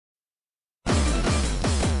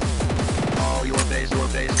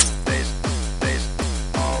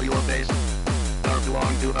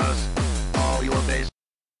to us all your base.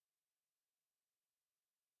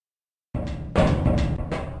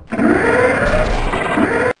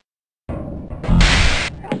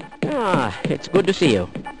 Ah, it's good to see you.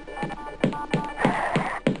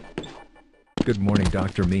 Good morning,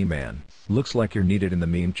 Dr. Meme Man. Looks like you're needed in the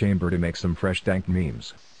meme chamber to make some fresh dank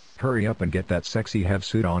memes. Hurry up and get that sexy have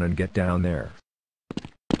suit on and get down there.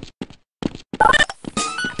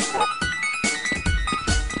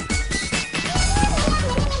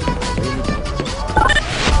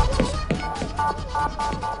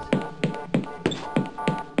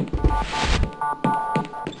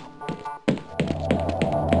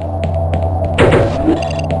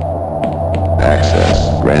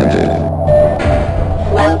 Access granted.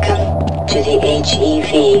 Welcome to the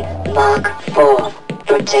HEV Mark IV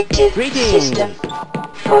protective system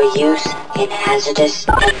for use in hazardous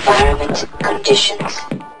environment conditions.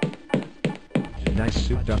 Nice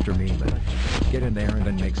suit, Dr. Meme Man. Get in there and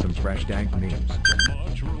then make some fresh dank memes.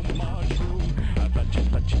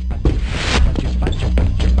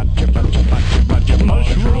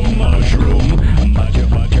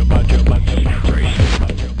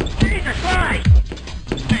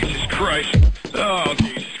 Jesus Christ! Oh,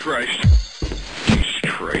 Jesus Christ! Jesus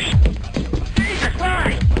Christ! Jesus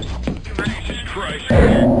Christ! Jesus Christ!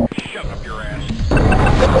 Shut up your ass!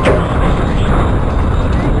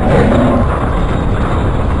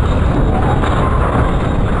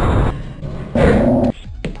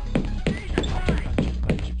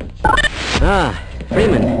 Ah,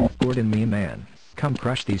 Freeman. Gordon Meme Man, come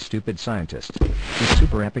crush these stupid scientists. With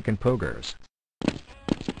super epic and pogers.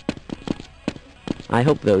 I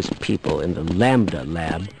hope those people in the Lambda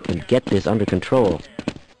lab can get this under control.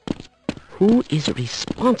 Who is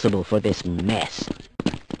responsible for this mess?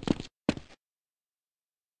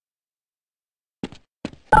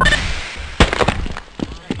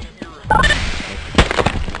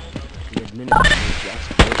 The administrator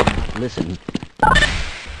just would not listen.